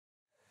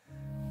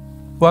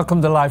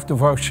Welcome to Life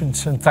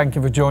Devotions, and thank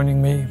you for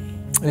joining me.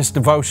 This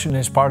devotion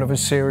is part of a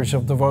series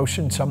of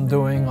devotions I'm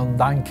doing on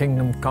Thine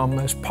Kingdom Come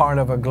as part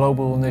of a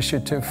global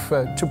initiative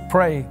to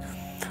pray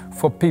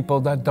for people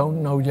that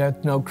don't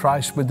know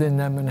Christ within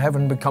them and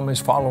haven't become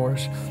His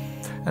followers.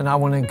 And I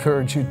want to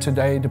encourage you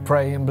today to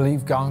pray and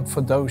believe God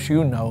for those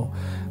you know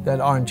that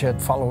aren't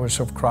yet followers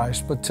of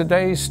Christ. But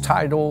today's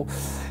title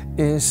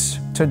is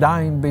To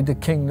Thine Be the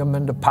Kingdom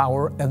and the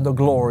Power and the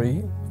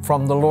Glory,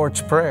 from the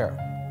Lord's Prayer,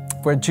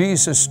 where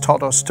Jesus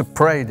taught us to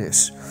pray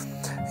this.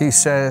 He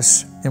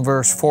says in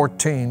verse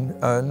 13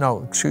 of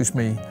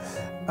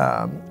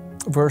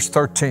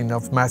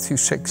Matthew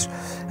 6,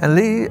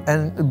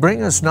 and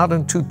bring us not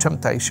into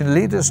temptation,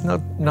 lead us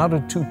not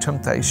into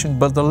temptation,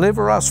 but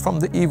deliver us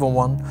from the evil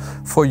one.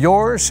 For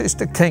yours is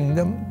the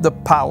kingdom, the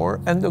power,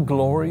 and the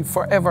glory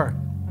forever.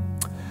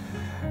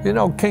 You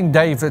know, King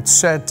David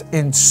said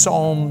in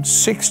Psalm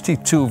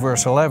 62,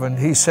 verse 11,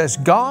 he says,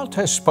 God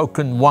has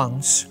spoken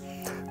once,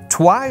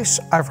 twice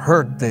I've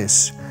heard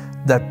this,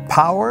 that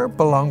power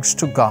belongs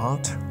to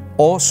God.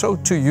 Also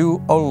to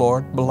you, O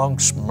Lord,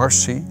 belongs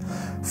mercy,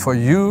 for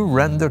you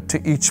render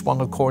to each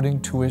one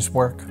according to his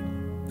work.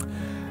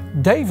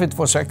 David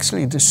was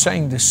actually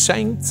saying the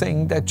same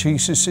thing that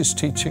Jesus is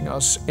teaching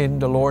us in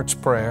the Lord's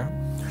Prayer,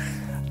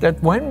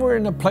 that when we're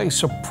in a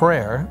place of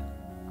prayer,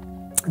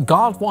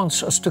 God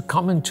wants us to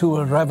come into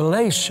a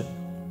revelation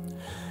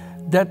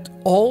that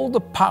all the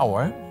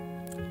power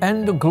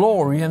and the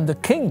glory and the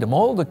kingdom,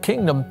 all the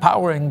kingdom,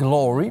 power, and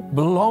glory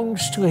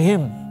belongs to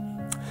Him.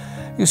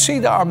 You see,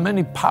 there are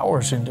many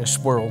powers in this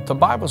world. The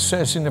Bible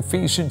says in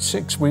Ephesians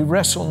 6, we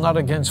wrestle not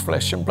against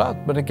flesh and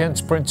blood, but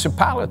against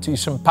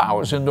principalities and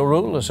powers and the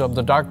rulers of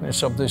the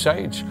darkness of this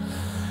age.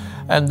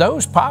 And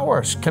those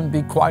powers can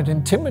be quite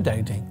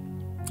intimidating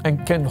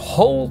and can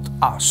hold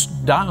us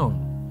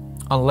down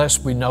unless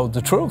we know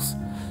the truth.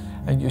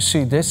 And you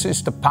see, this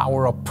is the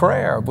power of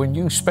prayer. When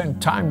you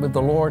spend time with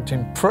the Lord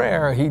in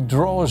prayer, He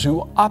draws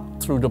you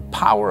up through the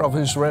power of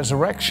His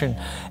resurrection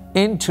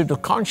into the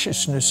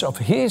consciousness of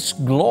His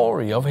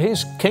glory, of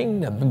His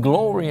kingdom,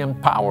 glory and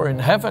power in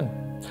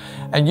heaven.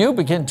 And you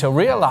begin to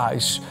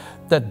realize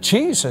that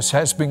Jesus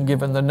has been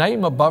given the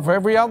name above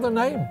every other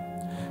name,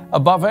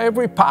 above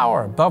every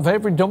power, above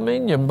every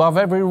dominion, above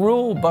every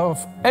rule,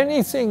 above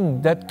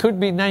anything that could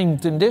be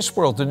named in this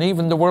world and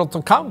even the world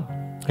to come.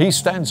 He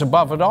stands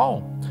above it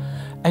all.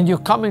 And you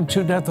come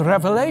into that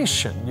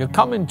revelation. You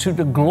come into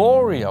the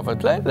glory of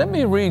it. Let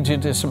me read you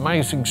this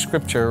amazing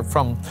scripture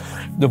from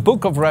the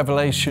book of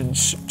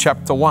Revelations,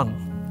 chapter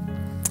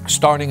 1,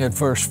 starting at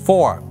verse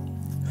 4,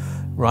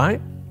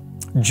 right?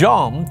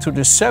 John, to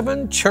the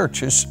 7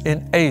 churches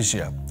in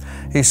Asia.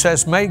 He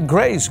says, may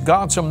grace,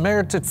 God's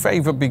unmerited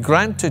favor, be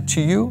granted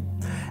to you,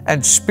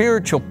 and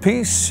spiritual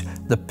peace,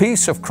 the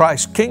peace of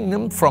Christ's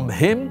kingdom, from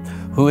Him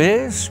who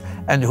is,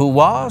 and who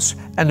was,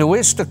 and who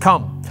is to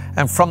come,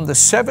 and from the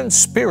 7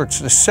 spirits,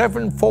 the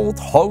sevenfold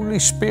Holy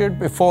Spirit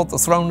before the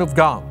throne of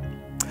God.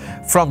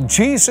 From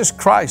Jesus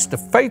Christ, the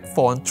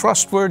faithful and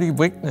trustworthy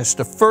witness,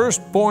 the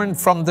firstborn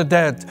from the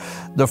dead,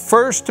 the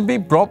first to be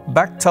brought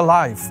back to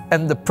life,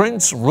 and the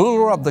Prince,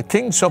 ruler of the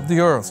kings of the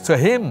earth, to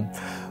Him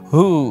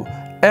who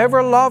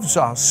ever loves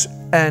us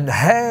and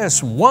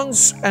has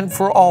once and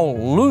for all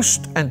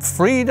loosed and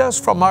freed us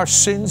from our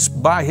sins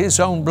by His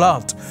own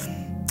blood,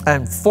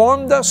 and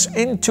formed us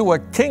into a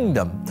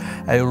kingdom,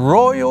 a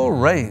royal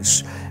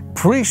race,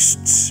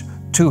 priests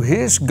to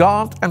His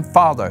God and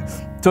Father.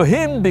 To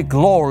Him be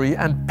glory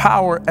and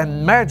power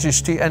and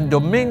majesty and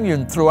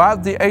dominion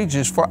throughout the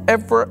ages,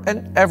 forever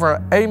and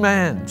ever.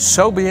 Amen.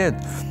 So be it.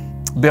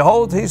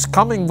 Behold, He's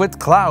coming with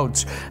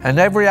clouds, and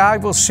every eye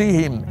will see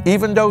Him,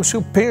 even those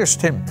who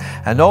pierced Him.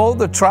 And all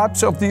the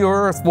tribes of the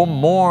earth will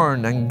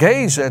mourn and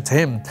gaze at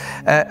Him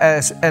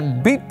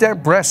and beat their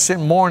breasts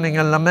in mourning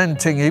and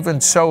lamenting. Even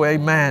so,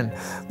 amen.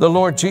 The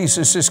Lord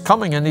Jesus is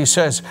coming, and He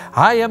says,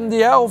 I am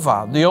the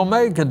Alpha, the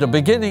Omega, the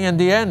beginning and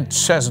the end,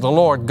 says the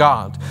Lord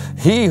God.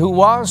 He who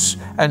was,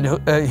 and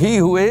He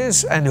who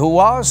is, and who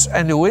was,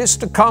 and who is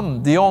to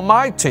come, the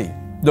Almighty,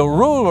 the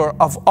ruler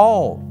of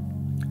all.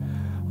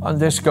 And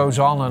this goes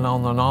on and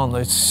on and on.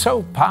 It's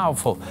so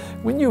powerful.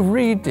 When you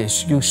read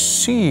this, you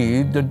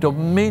see the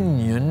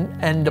dominion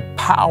and the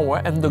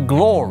power and the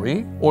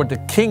glory, or the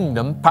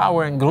kingdom,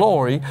 power and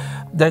glory,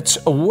 that's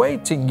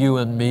awaiting you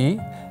and me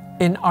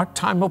in our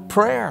time of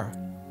prayer.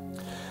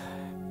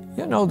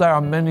 You know, there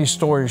are many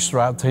stories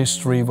throughout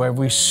history where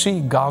we see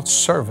God's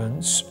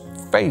servants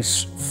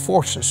face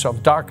forces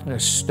of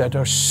darkness that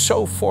are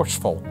so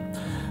forceful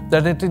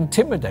that it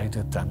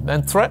intimidated them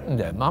and threatened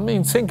them. I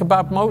mean, think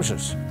about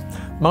Moses.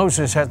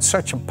 Moses had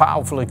such a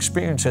powerful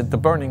experience at the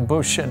burning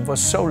bush and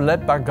was so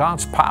led by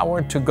God's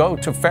power to go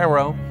to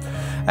Pharaoh.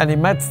 And he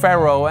met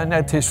Pharaoh, and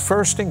at his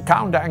first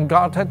encounter, and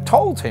God had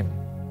told him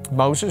move.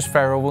 Moses,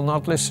 Pharaoh will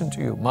not listen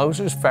to you.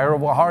 Moses, Pharaoh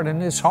will harden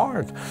his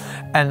heart.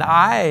 And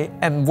I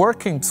am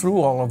working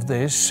through all of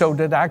this so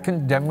that I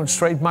can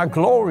demonstrate my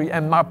glory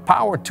and my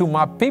power to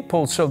my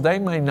people, so they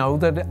may know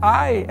that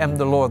I am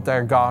the Lord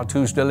their God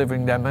who's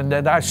delivering them, and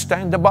that I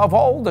stand above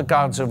all the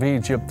gods of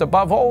Egypt,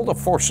 above all the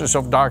forces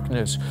of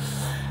darkness.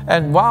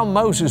 And while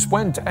Moses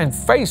went and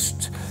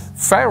faced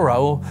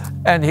Pharaoh,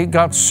 and he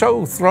got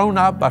so thrown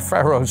out by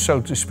Pharaoh,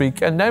 so to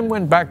speak, and then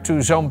went back to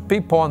his own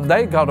people, and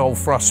they got all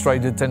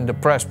frustrated and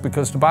depressed,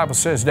 because the Bible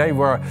says they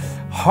were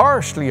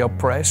harshly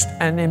oppressed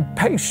and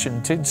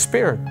impatient in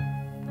spirit.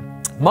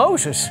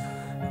 Moses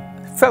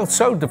felt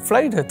so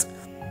deflated.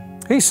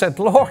 He said,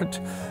 Lord,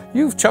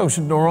 you've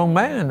chosen the wrong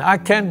man. I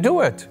can't do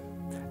it.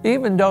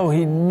 Even though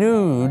he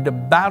knew the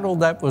battle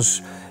that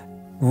was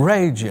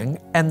raging,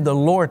 and the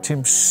Lord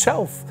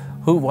himself,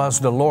 who was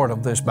the Lord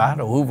of this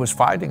battle, who was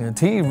fighting it.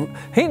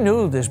 He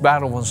knew this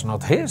battle was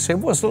not his, it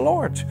was the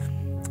Lord's.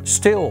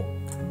 Still,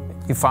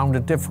 he found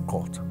it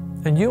difficult.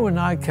 And you and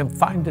I can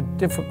find it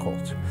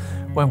difficult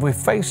when we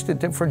face the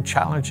different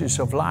challenges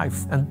of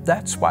life. And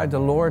that's why the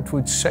Lord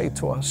would say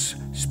to us,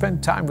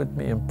 spend time with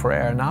me in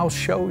prayer, and I'll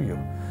show you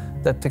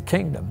that the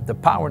kingdom, the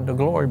power and the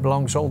glory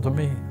belongs all to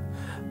me.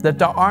 That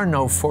there are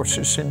no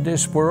forces in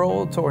this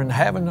world or in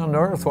heaven, on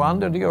earth, or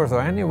under the earth,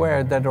 or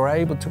anywhere that are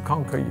able to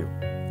conquer you.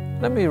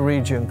 Let me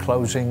read you in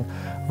closing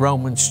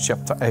Romans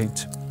chapter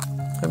 8.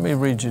 Let me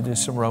read you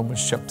this in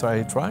Romans chapter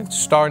 8, right?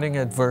 Starting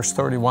at verse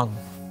 31.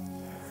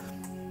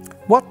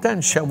 What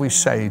then shall we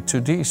say to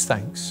these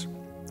things?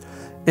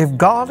 If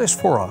God is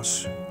for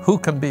us, who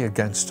can be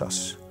against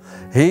us?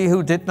 He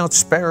who did not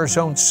spare his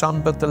own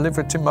Son, but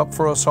delivered him up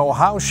for us all,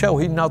 how shall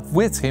he not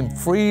with him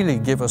freely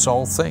give us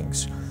all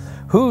things?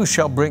 Who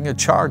shall bring a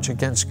charge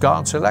against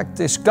God's elect?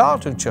 It is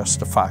God who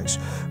justifies.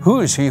 Who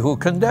is he who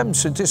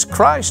condemns? It is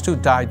Christ who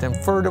died, and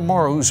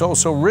furthermore, who is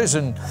also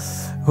risen,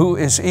 who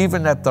is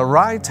even at the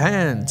right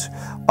hand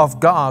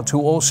of God,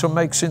 who also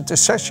makes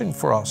intercession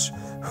for us.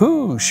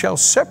 Who shall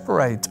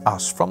separate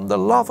us from the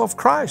love of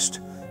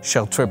Christ?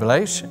 Shall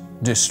tribulation,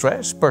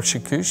 distress,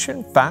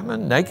 persecution,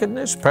 famine,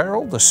 nakedness,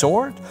 peril, the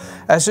sword?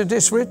 As it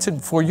is written,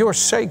 for your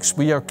sakes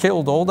we are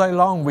killed all day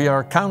long, we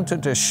are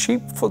counted as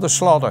sheep for the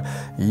slaughter.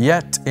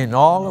 Yet in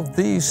all of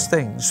these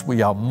things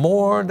we are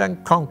more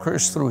than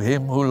conquerors through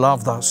him who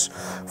loved us.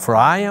 For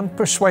I am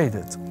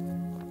persuaded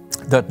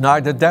that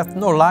neither death,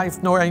 nor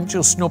life, nor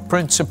angels, nor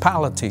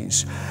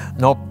principalities,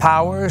 nor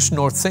powers,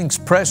 nor things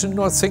present,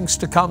 nor things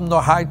to come,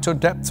 nor height or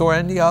depth, or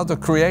any other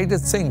created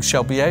thing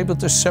shall be able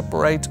to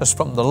separate us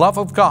from the love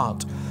of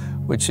God,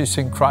 which is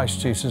in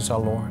Christ Jesus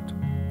our Lord.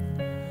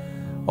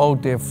 Oh,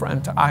 dear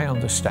friend, I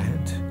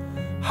understand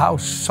how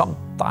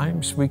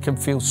sometimes we can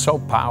feel so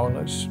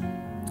powerless.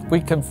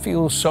 We can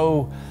feel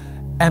so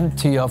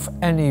empty of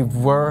any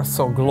worth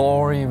or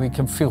glory. We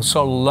can feel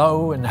so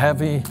low and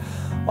heavy.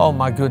 Oh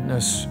my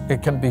goodness,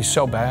 it can be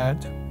so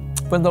bad.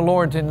 When the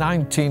Lord and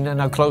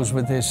I'll close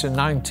with this, in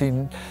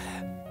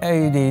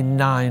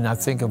 1989, I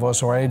think it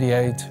was, or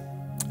 88,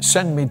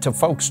 sent me to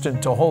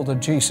Folkestone to hold a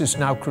Jesus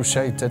Now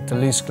crusade at the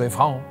Leescliff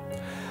home.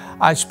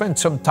 I spent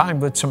some time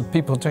with some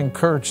people to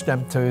encourage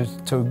them to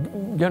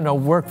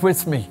work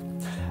with me.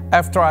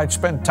 After I'd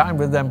spent time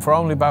with them for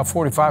only about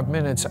 45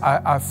 minutes,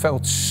 I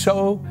felt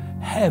so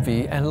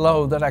heavy and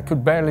low that I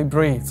could barely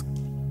breathe.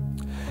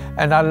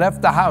 And I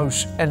left the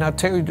house, and I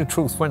tell you the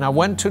truth, when I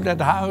went to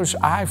that house,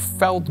 I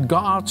felt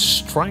God's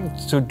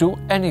strength to do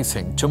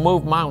anything, to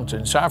move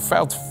mountains. I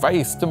felt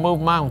faith to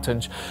move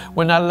mountains.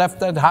 When I left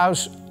that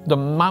house, the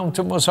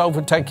mountain was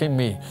overtaking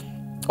me.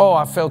 Oh,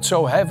 I felt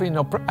so heavy,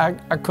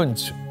 I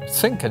couldn't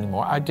think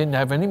anymore. I didn't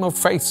have any more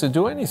faith to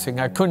do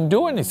anything. I couldn't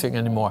do anything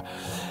anymore.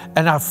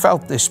 And I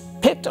felt this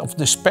pit of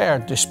despair,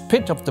 this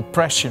pit of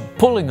depression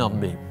pulling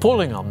on me.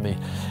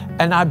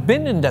 And I've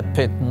been in that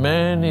pit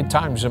many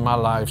times in my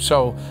life.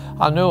 So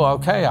I knew,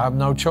 okay, I have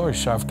no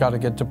choice. I've got to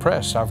get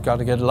depressed. I've got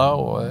to get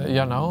low.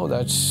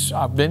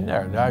 I've been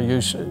there. I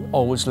used to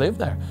always live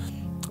there.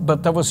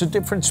 But there was a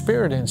different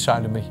spirit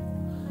inside of me.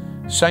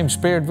 Same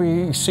spirit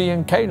we see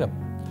in Caleb.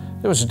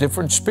 There was a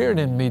different spirit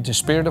in me, the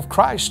Spirit of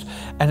Christ.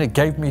 And it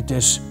gave me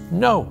this,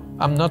 no,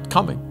 I'm not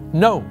coming.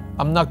 No,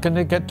 I'm not going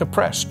to get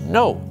depressed.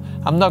 No,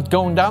 I'm not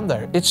going down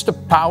there. It's the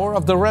power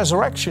of the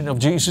resurrection of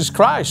Jesus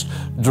Christ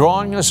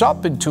drawing us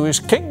up into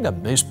his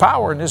kingdom, his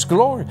power and his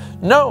glory.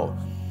 No.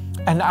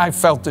 And I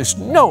felt this,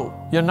 no,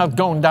 you're not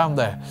going down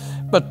there.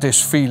 But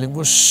this feeling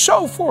was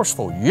so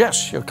forceful.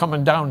 Yes, you're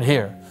coming down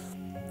here.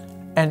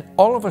 And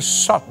all of a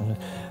sudden,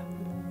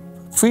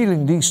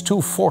 feeling these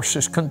two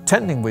forces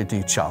contending with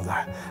each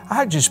other,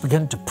 I just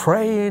began to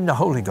pray in the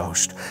Holy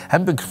Ghost,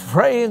 and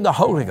pray in the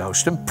Holy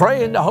Ghost, and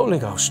pray in the Holy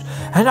Ghost.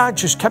 And I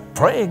just kept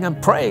praying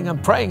and praying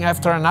and praying.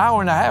 After an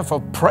hour and a half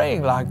of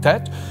praying like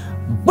that,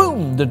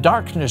 boom, the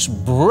darkness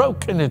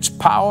broke in its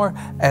power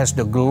as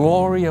the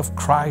glory of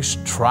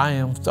Christ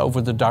triumphed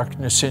over the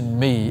darkness in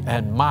me.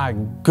 And my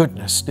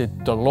goodness,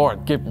 did the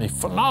Lord give me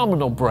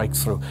phenomenal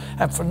breakthrough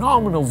and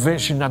phenomenal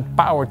vision and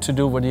power to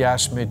do what He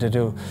asked me to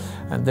do.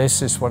 And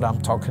this is what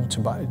I'm talking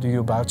to you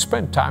about.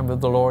 Spend time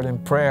with the Lord in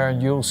prayer,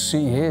 and you'll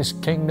see His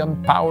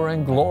kingdom, power,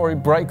 and glory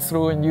break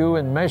through in you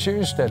in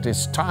measures that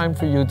it's time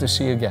for you to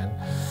see again.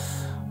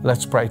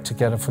 Let's pray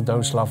together for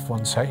those loved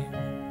ones, hey?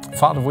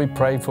 Father, we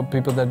pray for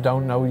people that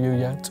don't know You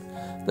yet,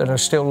 that are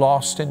still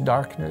lost in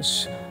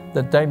darkness,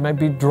 that they may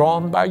be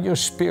drawn by Your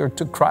Spirit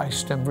to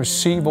Christ and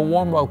receive a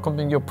warm welcome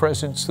in Your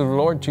presence through the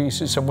Lord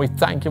Jesus. And we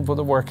thank You for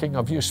the working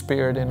of Your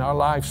Spirit in our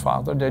lives,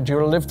 Father, that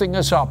You're lifting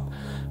us up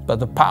by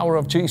the power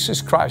of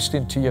Jesus Christ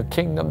into Your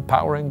kingdom,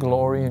 power, and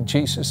glory in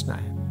Jesus'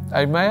 name.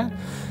 Amen.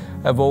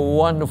 Have a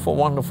wonderful,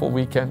 wonderful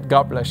weekend.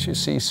 God bless you.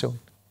 See you soon.